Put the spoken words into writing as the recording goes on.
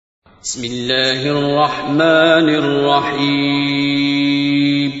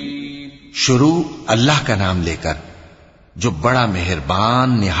बिस्मिल्लाहिर्रहमानिर्रहीम। शुरू अल्लाह का नाम लेकर जो बड़ा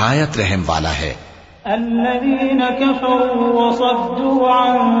मेहरबान निहायत रहम वाला है। अल्लज़ीना कफ़रू व सद्दू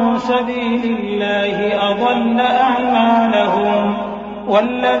अन सबीलिल्लाहि अज़ल्ल अअमालहुम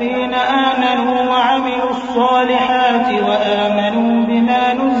वल्लज़ीना आमनू व अमिलुस्सालिहाति व आमनू बिमा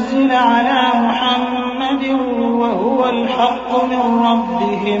नुज़्ज़िला अला मुहम्मदिन व हुवल हक़्क़ु मिन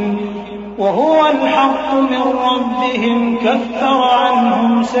रब्बिहिम कफ़्फ़र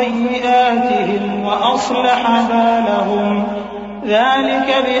अन्हुम सय्यिआतिहिम व अस्लह बालहुम ذلك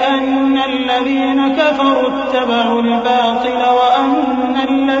بأن الذين كفروا اتبعوا الباطل وأن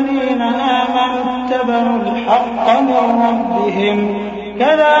الذين آمنوا اتبعوا الحق من ربهم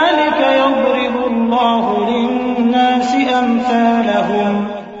كذلك يضرب الله للناس أمثالهم।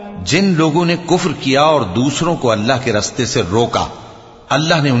 जिन लोगों ने कुफ्र किया और दूसरों को अल्लाह के रास्ते से रोका,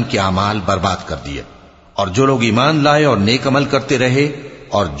 अल्लाह ने उनके अमाल बर्बाद कर दिए। और जो लोग ईमान लाए और नेक अमल करते रहे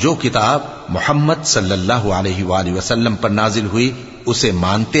और जो किताब मोहम्मद सल्लल्लाहु अलैहि वसल्लम पर नाजिल हुई उसे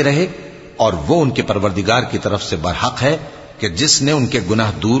मानते रहे, और वो उनके परवरदिगार की तरफ से बरहक है कि जिसने उनके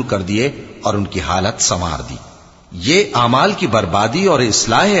गुनाह दूर कर दिए और उनकी हालत संवार दी। ये आमाल की बर्बादी और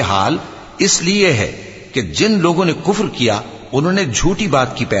इस्लाह हाल इसलिए है कि जिन लोगों ने कुफ्र किया उन्होंने झूठी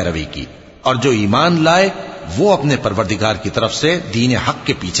बात की पैरवी की, और जो ईमान लाए वो अपने परवरदिगार की तरफ से दीन हक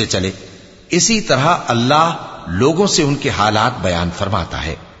के पीछे चले। इसी तरह अल्लाह लोगों से उनके हालात बयान फरमाता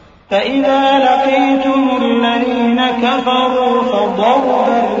है। فإذا لقيتم الذين كفروا فضرب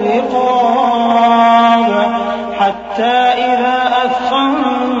الرقاب حتى إذا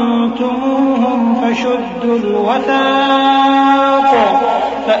أثخنتموهم فشدوا الوثاق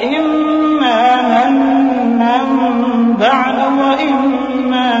فإما منا بعد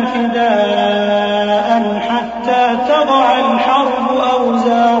وإما فداء حتى تضع الحرب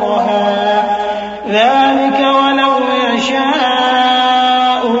أوزارها ذلك ولو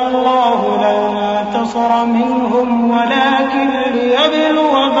يشاء الله لانتصر منهم ولكن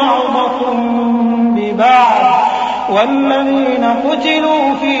ليبلو بعضكم ببعض والذين قتلوا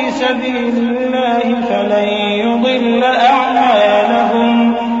في سبيل الله فلن يضل أعمالهم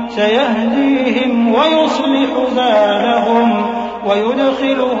سيهديهم ويصلح بالهم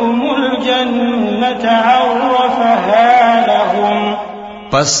ويدخلهم الجنة عرفها لهم।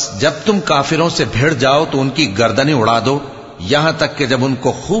 बस जब तुम काफिरों से भिड़ जाओ तो उनकी गर्दनें उड़ा दो, यहां तक कि जब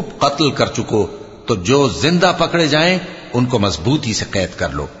उनको खूब कत्ल कर चुको तो जो जिंदा पकड़े जाएं उनको मजबूती से कैद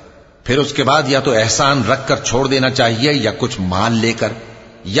कर लो। फिर उसके बाद या तो एहसान रख कर छोड़ देना चाहिए या कुछ माल लेकर,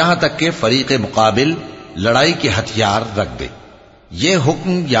 यहां तक कि फरीक़े मुकाबिल लड़ाई के हथियार रख दे। ये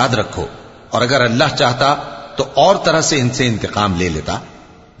हुक्म याद रखो, और अगर अल्लाह चाहता तो और तरह से इनसे इंतकाम ले लेता,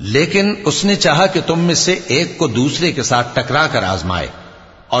 लेकिन उसने चाहा कि तुम में से एक को दूसरे के साथ टकरा कर आजमाए।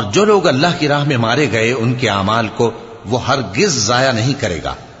 और जो लोग अल्लाह की राह में मारे गए उनके अमाल को वो हरगिज जाया नहीं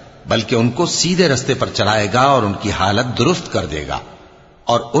करेगा, बल्कि उनको सीधे रास्ते पर चलाएगा और उनकी हालत दुरुस्त कर देगा,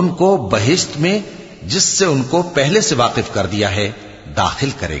 और उनको बहिश्त में जिससे उनको पहले से वाकिफ कर दिया है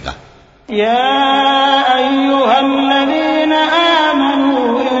दाखिल करेगा। या अय्युहल्लज़ीना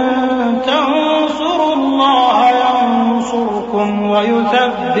आमनू इन तंसुरुल्लाह यंसुरकुम व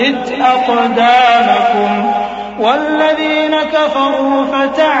युथब्बित अक़दामकुम वल्लज़ीना कफ़रू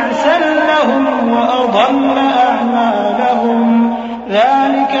फ़तअसन लहुम व अضل अअमालहुम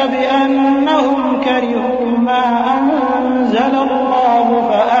ذلك بأنهم كرهوا ما أنزل الله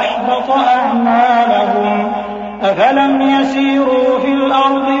فأحبط أعمالهم أفلم يسيروا في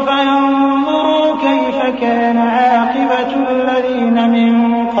الأرض فينظروا كيف كان عاقبة الذين من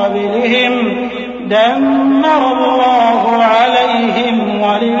قبلهم دمر الله عليهم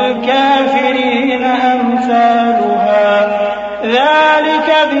وللكافرين أمثالها ذلك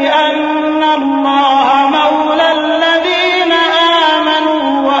بأن الله مولى الذين آمنوا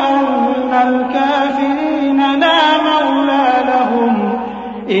وأن الكافرين لا مولى لهم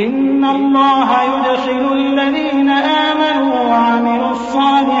إن الله يدخل الذين آمنوا وعملوا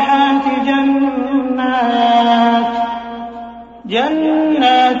الصالحات جنات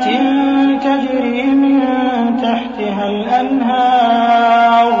تجري من تحتها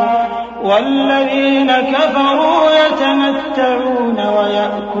الأنهار والذين كفروا يتمتعون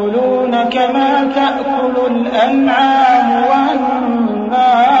ويأكلون كما تأكل الأنعام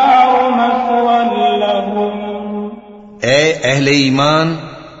والنار مثوى لهم। ऐ अहले ईमान,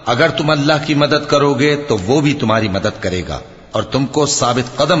 अगर तुम अल्लाह की मदद करोगे तो वो भी तुम्हारी मदद करेगा और तुमको साबित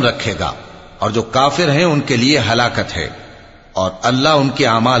कदम रखेगा, और जो काफिर हैं उनके लिए हलाकत है, और अल्लाह उनके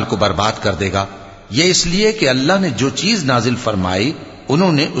अमाल को बर्बाद कर देगा। ये इसलिए कि अल्लाह ने जो चीज नाजिल फरमाई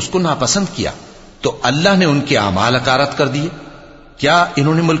उन्होंने उसको नापसंद किया, तो अल्लाह ने उनके अमाल अकारत कर दिए। क्या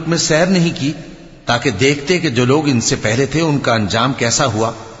इन्होंने मुल्क में सैर नहीं की ताकि देखते कि जो लोग इनसे पहले थे उनका अंजाम कैसा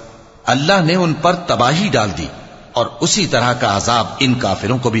हुआ? अल्लाह ने उन पर तबाही डाल दी और उसी तरह का अजाब इन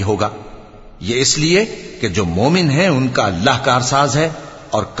काफिरों को भी होगा। ये इसलिए कि जो मोमिन है उनका अल्लाह कारसाज है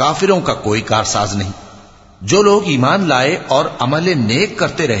और काफिरों का कोई कारसाज नहीं। जो लोग ईमान लाए और अमल नेक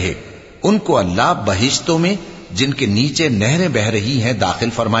करते रहे उनको अल्लाह बहिश्तों में जिनके नीचे नहरें बह रही हैं दाखिल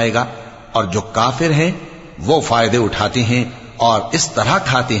फरमाएगा, और जो काफिर हैं वो फायदे उठाते हैं और इस तरह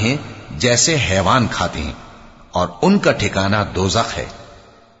खाते हैं जैसे हैवान खाते हैं, और उनका ठिकाना दोज़ख है।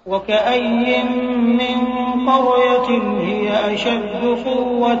 वकअय्यिन मिन क़रयतिन हिय अशद्दु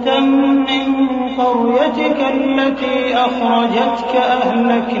क़ुव्वतन मिन क़रयतिका अल्लती अख़रजतका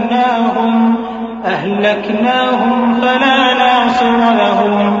अहलकनाहुम फला नासिर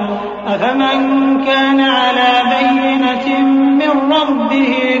लहुम अफ़मन कान अला बय्यिनतिन मिन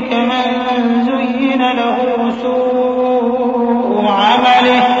रब्बिही कमन ज़ुय्यिना लहु सूअ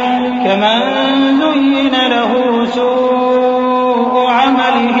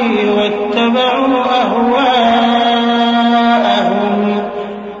अमलिही वत्तबअू अहवाअहुम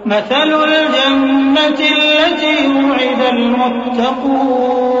मसलुल जन्नति अल्लती वु'िदल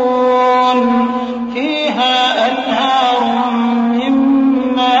मुत्तक़ून फ़ीहा अन्हारुम मिन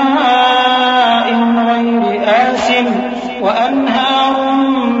माइन ग़ैरि आसिन व अन्हारुम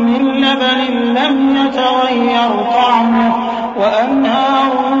मिन लबनिन लम यतग़य्यर तअमुहु व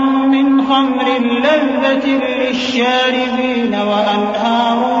अन्हारुम मिन ख़म्रिन लज़्ज़तिन लिश्शारिबीन व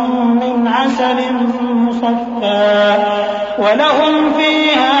अन्हारुम मिन असलिन मुसफ़्फ़ा व लहुम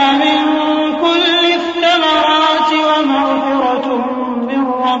फ़ीहा मिन कुल्लि الثمرات ومغفرة من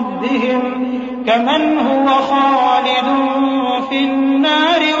ربهم كمن هو خالد في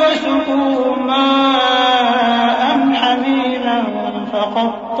النار وسقوا ماء حميما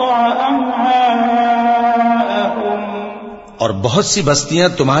فقطع أمعاءهم। और बहुत सी बस्तियां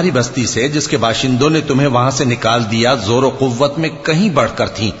तुम्हारी बस्ती से जिसके बाशिंदों ने तुम्हें वहां से निकाल दिया जोर कुव्वत में कहीं बढ़कर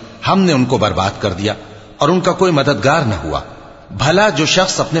थीं, हमने उनको बर्बाद कर दिया और उनका कोई मददगार न हुआ। भला जो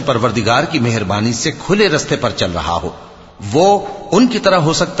शख्स अपने परवरदिगार की मेहरबानी से खुले रास्ते पर चल रहा हो वो उनकी तरह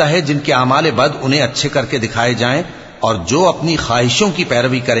हो सकता है जिनके आमाले बद उन्हें अच्छे करके दिखाए जाएं, और जो अपनी ख्वाहिशों की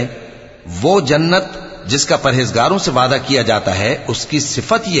पैरवी करें। वो जन्नत जिसका परहेजगारों से वादा किया जाता है उसकी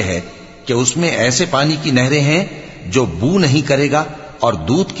सिफत यह है कि उसमें ऐसे पानी की नहरें हैं जो बू नहीं करेगा, और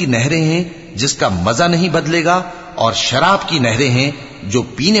दूध की नहरें हैं जिसका मजा नहीं बदलेगा, और शराब की नहरें हैं जो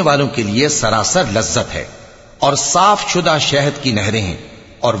पीने वालों के लिए सरासर लज्जत है, और साफ शुदा शहद की नहरें हैं,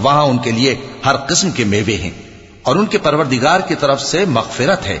 और वहां उनके लिए हर किस्म के मेवे हैं, और उनके परवरदिगार की तरफ से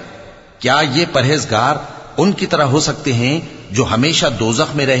मग़फ़िरत है। क्या ये परहेजगार उनकी तरह हो सकते हैं जो हमेशा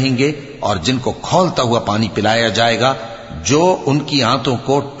दोज़ख में रहेंगे और जिनको खौलता हुआ पानी पिलाया जाएगा जो उनकी आंतों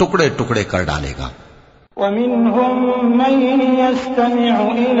को टुकड़े टुकड़े कर डालेगा। वमिनहुम मन यस्तमिउ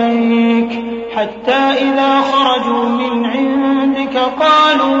इलैक हत्ता इज़ा खरजू मिन इंदिका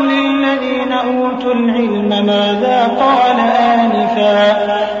क़ालू लिल्लज़ीना ऊतुल इल्म माज़ा क़ाल आनिफ़ा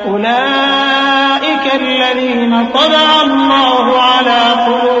उलाइका अल्लज़ीना तबअ अल्लाहु अला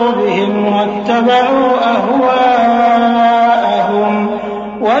क़ुलूबिहिम वत्तबअू अहवाअहुम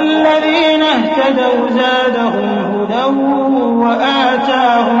वल्लज़ीना इह्तदौ ज़ादहुम हुदन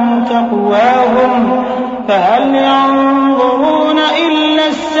वआताहुम तक़वाहुम فهل ينظرون إلا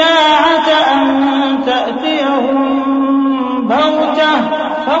الساعة أن تأتيهم بغتة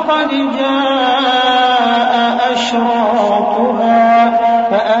فقد جاء أشراطها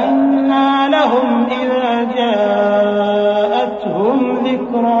فأنى لهم إذا جاءتهم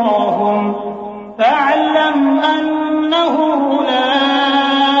ذكراهم فاعلم أنه لا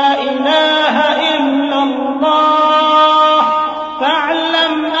إله إلا الله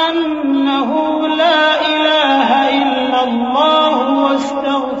فاعلم أنه لا إله إلا الله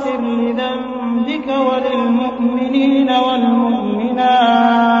واستغفر لذنبك وللمؤمنين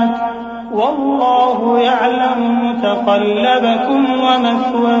والمؤمنات والله يعلم متقلبكم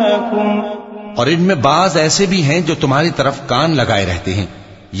ومثواكم। और इनमें बाज ऐसे भी हैं जो तुम्हारी तरफ कान लगाए रहते हैं,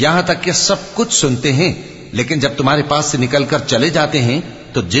 यहां तक कि सब कुछ सुनते हैं, लेकिन जब तुम्हारे पास से निकलकर चले जाते हैं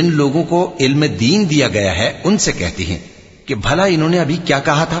तो जिन लोगों को इल्म दीन दिया गया है उनसे कहते हैं कि भला इन्होंने अभी क्या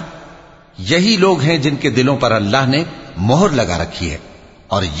कहा था। यही लोग हैं जिनके दिलों पर अल्लाह ने मोहर लगा रखी है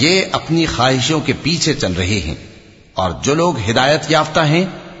और ये अपनी ख्वाहिशों के पीछे चल रहे हैं। और जो लोग हिदायत याफ्ता हैं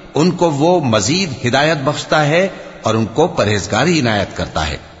उनको वो मजीद हिदायत बख्शता है और उनको परहेजगारी इनायत करता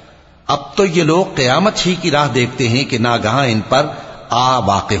है। अब तो ये लोग क़यामत ही की राह देखते हैं कि नागहां इन पर आ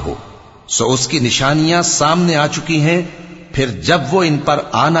वाक़े हो, सो उसकी निशानियां सामने आ चुकी हैं। फिर जब वो इन पर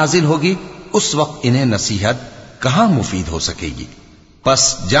आ नाजिल होगी उस वक्त इन्हें नसीहत कहां मुफीद हो सकेगी।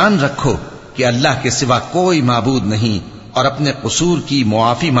 बस जान रखो कि अल्लाह के सिवा कोई माबूद नहीं और अपने कसूर की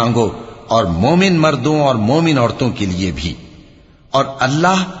मुआफी मांगो, और मोमिन मर्दों और मोमिन औरतों के लिए भी। और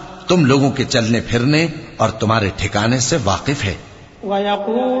अल्लाह तुम लोगों के चलने फिरने और तुम्हारे ठिकाने से वाकिफ है।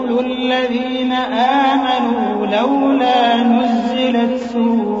 वयक़ूलुल्लज़ीन आमनू लौला नुज़्ज़िलत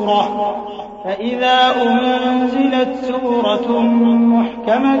सूरह फ़इज़ा उन्ज़िलत सूरतुन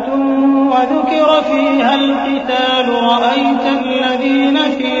मुहकमतुन वज़ुकिर फ़ीहल क़िताल रअयतल्लज़ीन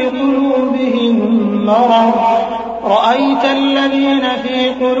फ़ी क़ुलूबिहिम मरद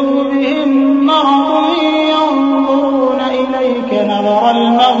यंज़ुरून इलैक नज़रल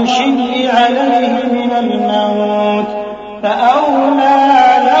मग़शिय्यि अलैहि मिनल मौत फ़अौलै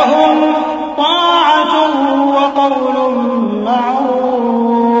लहुम ताअतुन व क़ौलुन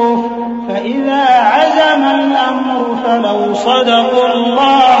मअरूफ फ़इज़ा अज़मल अम्रु फ़लौ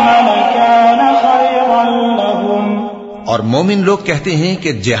सदक़ुल्लाह लकान ख़ैरन लहुम। और मोमिन लोग कहते हैं कि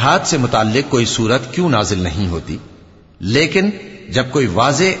जिहाद से मुताल्लिक कोई सूरत क्यों नाजिल नहीं होती, लेकिन जब कोई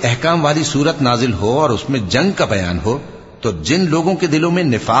वाज़े अहकाम वाली सूरत नाजिल हो और उसमें जंग का बयान हो, तो जिन लोगों के दिलों में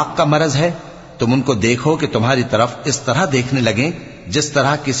निफाक का मरज है, तुम उनको देखो कि तुम्हारी तरफ इस तरह देखने लगें जिस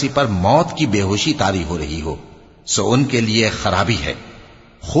तरह किसी पर मौत की बेहोशी तारी हो रही हो, सो उनके लिए खराबी है।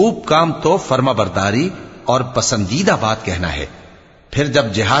 खूब काम तो फर्माबरदारी और पसंदीदा बात कहना है। फिर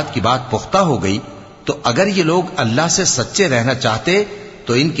जब जिहाद की बात पुख्ता हो गई, तो अगर ये लोग अल्लाह से सच्चे रहना चाहते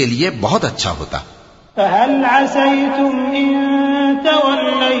तो इनके लिए बहुत अच्छा होता। फ़हल असैतुम इन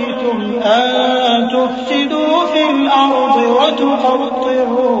तवल्लैतुम अन तुफ़सिदू फ़िल अर्ज़ व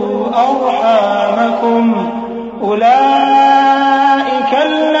तुक़त्तिअू अर्हामकुम उलाइका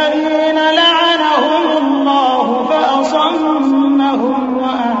अल्लज़ीना लअनहुमुल्लाहु फ़असम्महुम व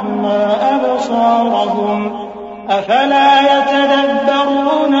अअमा अबसारहुम अफ़ला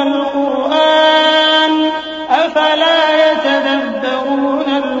यतदब्बरूनल क़ुरआन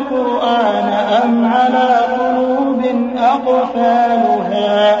अम अला क़ुलूबिन अक़फ़ालुहा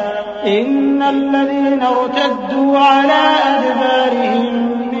इन्नल्लज़ीना इर्तद्दू अला अदबारिहिम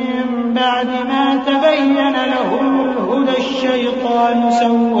मिन बअदि मा तबय्यन लहुमुल हुदा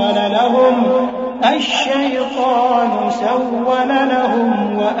अश्शैतानु सव्वल लहुम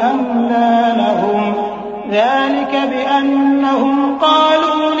व अम्ला लहुम ذلك بأنهم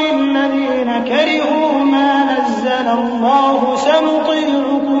قالوا للذين كرهوا ما نزل الله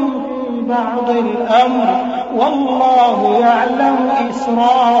سنطيعكم في بعض الأمر والله يعلم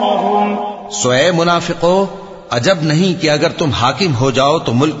إسرارهم। सोए मुनाफिको, अजब नहीं कि अगर तुम हाकिम हो जाओ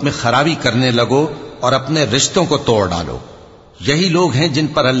तो मुल्क में खराबी करने लगो और अपने रिश्तों को तोड़ डालो। यही लोग हैं जिन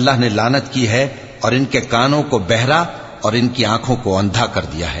पर अल्लाह ने लानत की है और इनके कानों को बहरा और इनकी आंखों को अंधा कर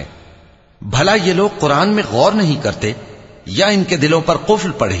दिया है। भला ये लोग कुरान में गौर नहीं करते या इनके दिलों पर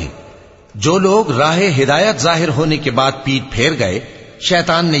कुफ्र पड़े? जो लोग राह हिदायत जाहिर होने के बाद पीठ फेर गए,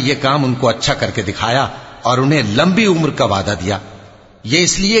 शैतान ने यह काम उनको अच्छा करके दिखाया और उन्हें लंबी उम्र का वादा दिया। ये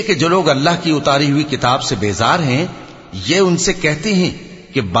इसलिए कि जो लोग अल्लाह की उतारी हुई किताब से बेजार हैं, ये उनसे कहते हैं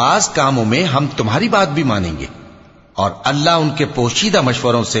कि बाज कामों में हम तुम्हारी बात भी मानेंगे, और अल्लाह उनके पोशीदा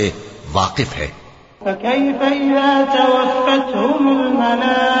मशवरों से वाकिफ है। फ़कैफ़ इज़ा तवफ़्फ़तहुमुल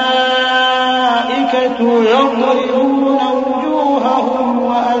मलाइकतु यज़रिबूना वुजूहहुम व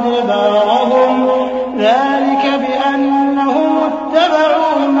अदबारहुम ज़ालिक बिअन्नहुम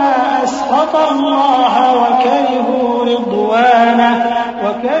इत्तबअू मा अस्ख़ता अल्लाह व करिहू रिضवानहु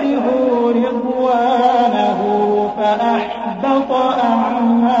फ़अहबत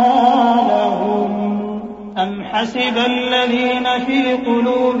अअमालहुम। अम हसिबल्लज़ीन फ़ी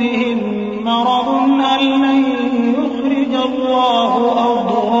क़ुलूबिहिम मरद अन लन युख़रिजल्लाहु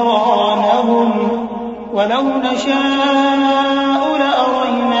अضغانهم वलौ नशाअ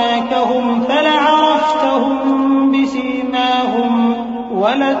लअरयनाकहुम फलअरफ़्तहुम बिसीमाहुम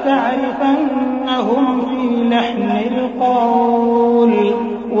वलतअरिफ़न्नहुम फ़ी लहनिल क़ौल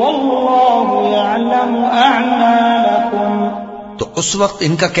वल्लाहु यअलमु अअमालकुम। तो उस वक्त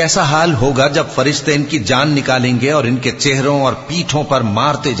इनका कैसा हाल होगा जब फरिश्ते इनकी जान निकालेंगे और इनके चेहरों और पीठों पर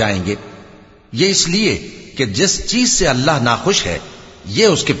मारते जाएंगे। ये इसलिए कि जिस चीज से अल्लाह नाखुश है, ये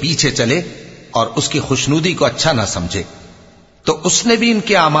उसके पीछे चले और उसकी खुशनुदी को अच्छा ना समझे, तो उसने भी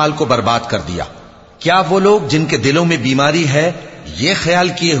इनके अमाल को बर्बाद कर दिया। क्या वो लोग जिनके दिलों में बीमारी है, ये ख्याल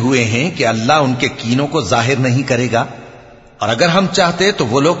किए हुए हैं कि अल्लाह उनके कीनों को जाहिर नहीं करेगा? और अगर हम चाहते तो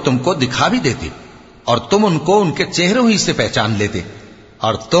वो लोग तुमको दिखा भी देते और तुम उनको उनके चेहरों ही से पहचान लेते,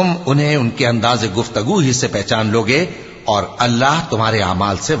 और तुम उन्हें उनके अंदाज़े गुफ्तगू ही से पहचान लोगे, और अल्लाह तुम्हारे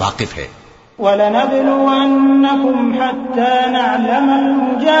अमाल से वाकिफ है। वलनब्लुवन्नकुम हत्ता नअलमल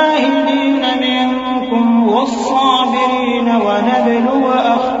मुजाहिदीन मिनकुम वस्साबिरीन वनब्लुव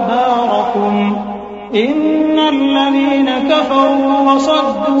अखबारकुम इन्नल्लज़ीना कफरू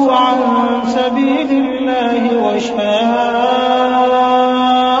वसद्दू अन सबीलिल्लाहि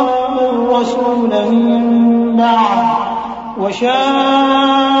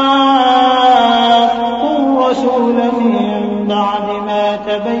وشاقوا الرسول من بعد ما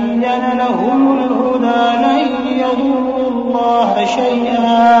تبين لهم الهدى لن يضروا الله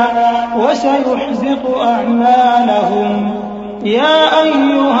شيئا وسيحبط أعمالهم يا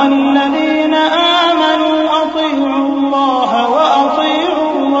أيها الذين آمنوا أطيعوا الله وأطيعوا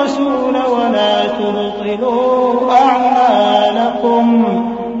الرسول ولا تبطلوا أعمالكم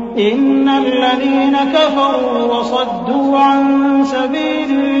إن الذين كفروا وصدوا عن سبيل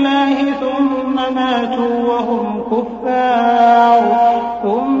الله ثم ماتوا وهم كفار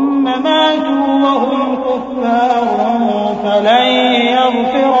فلن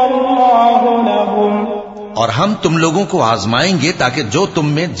يغفر الله لهم। और हम तुम लोगों को आजमाएंगे ताकि जो तुम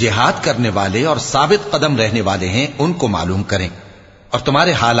में जिहाद करने वाले और साबित कदम रहने वाले हैं उनको मालूम करें और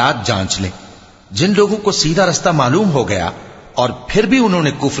तुम्हारे हालात जांच लें। जिन लोगों को सीधा रास्ता मालूम हो गया और फिर भी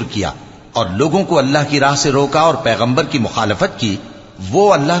उन्होंने कुफ्र किया और लोगों को अल्लाह की राह से रोका और पैगंबर की मुखालफत की, वो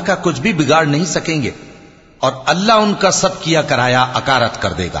अल्लाह का कुछ भी बिगाड़ नहीं सकेंगे और अल्लाह उनका सब किया कराया अकारत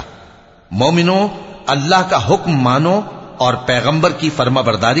कर देगा। मोमिनो, अल्लाह का हुक्म मानो और पैगंबर की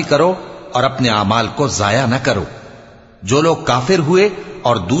फर्माबरदारी करो और अपने आमाल को जाया न करो। जो लोग काफिर हुए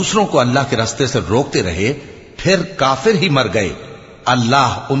और दूसरों को अल्लाह के रास्ते से रोकते रहे फिर काफिर ही मर गए,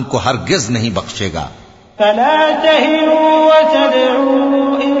 अल्लाह उनको हरगिज नहीं बख्शेगा। फला तहिनु वतदउ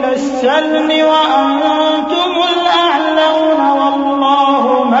इलस्सल्म वअंतुमुल अअलौन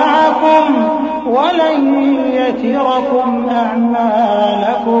वल्लाहु मअकुम वलन यतिरकुम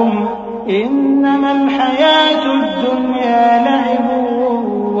अअमालकुम इन्नमल हयातुद दुन्या लअबुन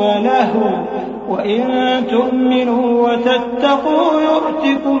वलहु वइन तु'मिनु वतत्तक़ू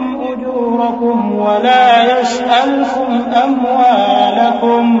यु'तिकुम उजूरकुम वला यस्अलकुम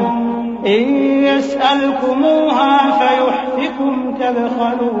अमवालकुम إن يسألكموها فيحفكم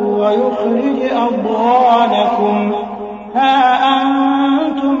تبخلوا ويخرج أضغانكم ها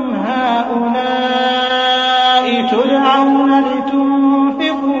أنتم هؤلاء تدعون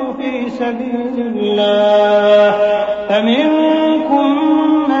لتنفقوا في سبيل الله فمنكم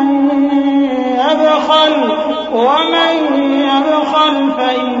من يبخل ومن يبخل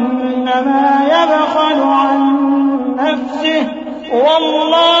فإنما يبخل عن نفسه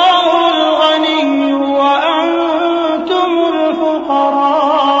والله الغني وأنتم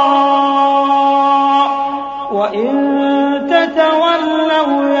الفقراء وإن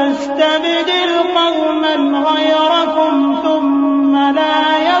تتولوا يستبدل قوما غيركم ثم لا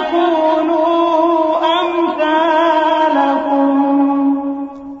يكونوا أمثالكم।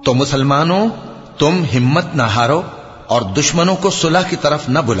 तो मुसलमानों, तुम हिम्मत न हारो और दुश्मनों को सुलह की तरफ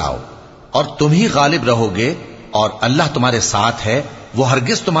न बुलाओ और तुम ही गालिब रहोगे और अल्लाह तुम्हारे साथ है, वो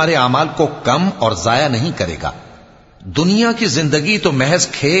हरगिज तुम्हारे अमाल को कम और जाया नहीं करेगा। दुनिया की जिंदगी तो महज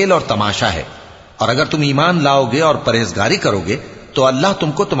खेल और तमाशा है और अगर तुम ईमान लाओगे और परहेजगारी करोगे तो अल्लाह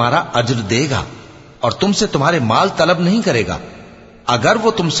तुमको तुम्हारा अज्र देगा और तुमसे तुम्हारे माल तलब नहीं करेगा। अगर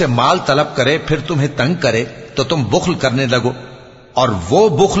वो तुमसे माल तलब करे फिर तुम्हें तंग करे तो तुम बुख्ल करने लगो और वो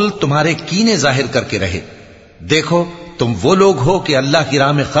बुख्ल तुम्हारे कीने जाहिर करके रहे। देखो, तुम वो लोग हो कि अल्लाह की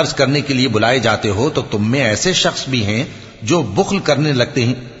राह में खर्च करने के लिए बुलाए जाते हो तो तुम में ऐसे शख्स भी हैं जो बुख्ल करने लगते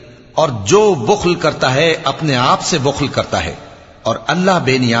हैं और जो बुख्ल करता है अपने आप से बुख्ल करता है और अल्लाह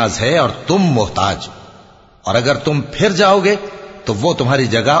बेनियाज है और तुम मोहताज। और अगर तुम फिर जाओगे तो वो तुम्हारी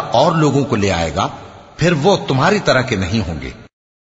जगह और लोगों को ले आएगा, फिर वो तुम्हारी तरह के नहीं होंगे।